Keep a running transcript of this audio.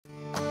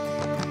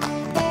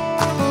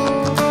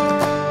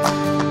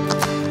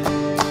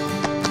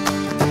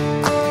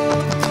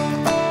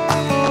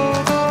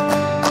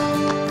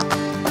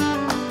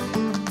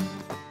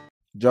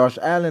Josh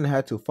Allen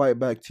had to fight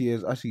back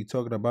tears as he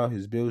talked about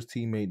his Bills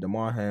teammate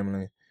Damar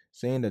Hamlin,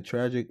 saying the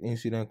tragic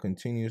incident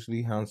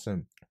continuously haunts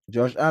him.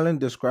 Josh Allen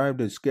described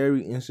the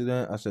scary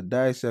incident as a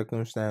dire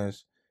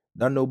circumstance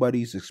that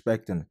nobody's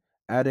expecting,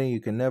 adding you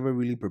can never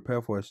really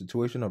prepare for a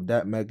situation of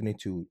that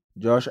magnitude.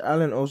 Josh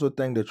Allen also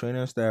thanked the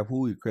training staff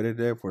who he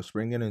credited for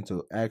springing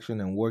into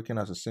action and working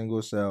as a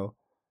single cell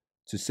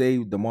to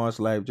save Damar's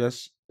life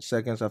just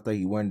seconds after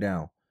he went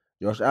down.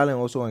 Josh Allen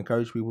also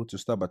encouraged people to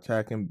stop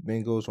attacking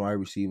Bengals wide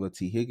receiver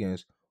T.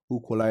 Higgins, who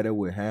collided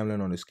with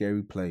Hamlin on a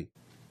scary play.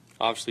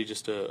 Obviously,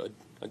 just a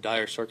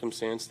dire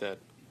circumstance that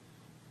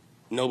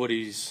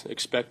nobody's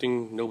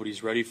expecting,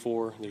 nobody's ready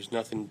for. There's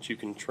nothing that you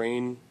can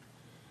train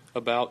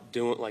about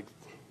doing. Like,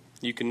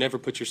 you can never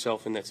put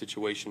yourself in that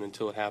situation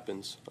until it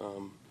happens.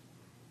 And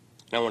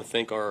I want to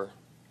thank I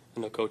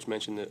know Coach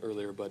mentioned it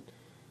earlier, but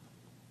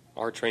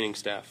our training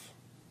staff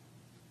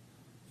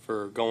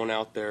for going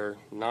out there,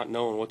 not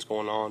knowing what's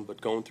going on,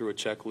 but going through a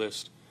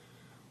checklist,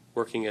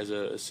 working as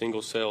a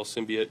single cell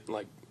symbiote,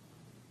 like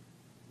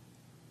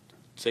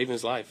saving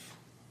his life,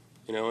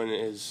 and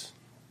is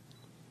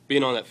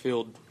being on that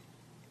field.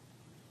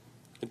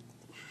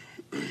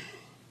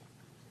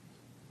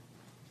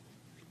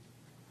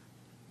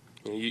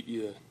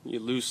 You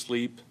lose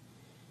sleep,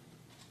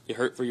 you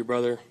hurt for your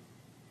brother,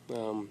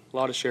 a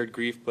lot of shared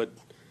grief, but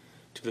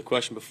to the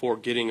question before,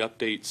 getting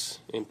updates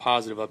and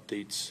positive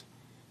updates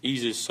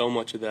eases so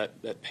much of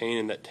that pain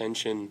and that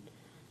tension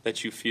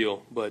that you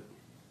feel. But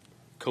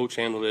Coach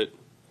handled it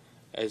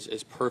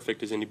as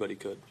perfect as anybody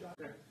could.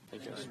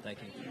 Thank you. Thank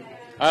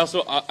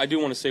you. I do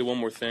want to say one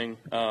more thing,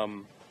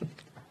 and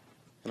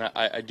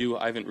I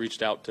haven't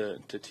reached out to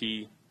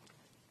T.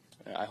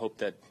 I hope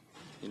that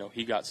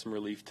he got some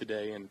relief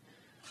today, and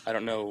I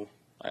don't know.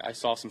 I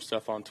saw some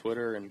stuff on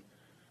Twitter,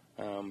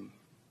 and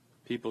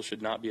people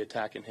should not be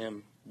attacking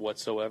him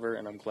whatsoever,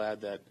 and I'm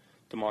glad that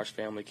Damar's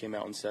family came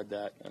out and said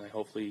that, and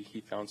hopefully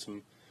he found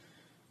some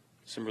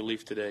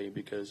relief today,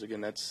 because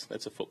again, that's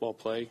a football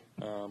play,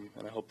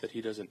 and I hope that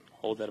he doesn't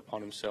hold that upon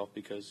himself,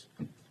 because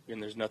again,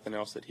 there's nothing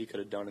else that he could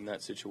have done in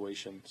that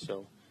situation.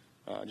 So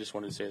I just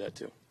wanted to say that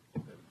too.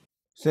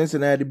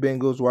 Cincinnati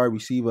Bengals wide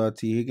receiver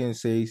T.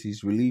 Higgins says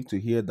he's relieved to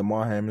hear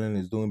Damar Hamlin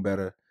is doing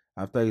better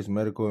after his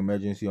medical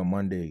emergency on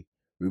Monday,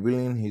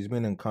 revealing he's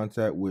been in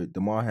contact with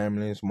Damar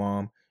Hamlin's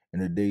mom in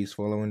the days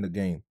following the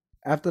game.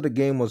 After the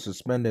game was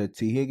suspended,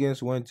 T.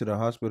 Higgins went to the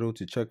hospital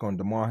to check on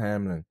Damar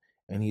Hamlin,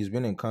 and he's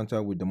been in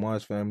contact with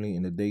Damar's family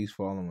in the days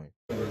following.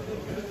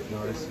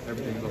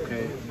 Everything's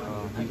okay.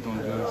 He's doing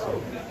good,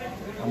 so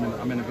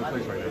I'm in a good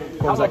place right now.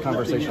 What was that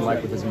conversation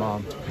like with his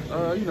mom?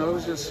 It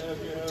was just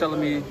telling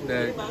me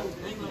that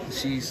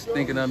she's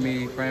thinking of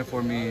me, praying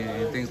for me,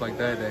 and things like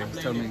that.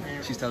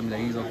 She's telling me that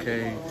he's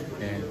okay,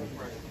 and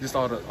just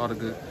all the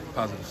good,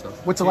 positive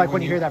stuff. What's it like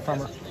when you hear that from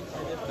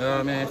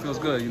her? Man, it feels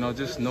good.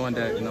 Just knowing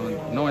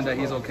that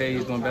he's okay,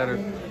 he's doing better,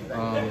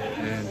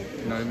 and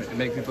it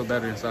makes me feel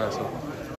better inside. So.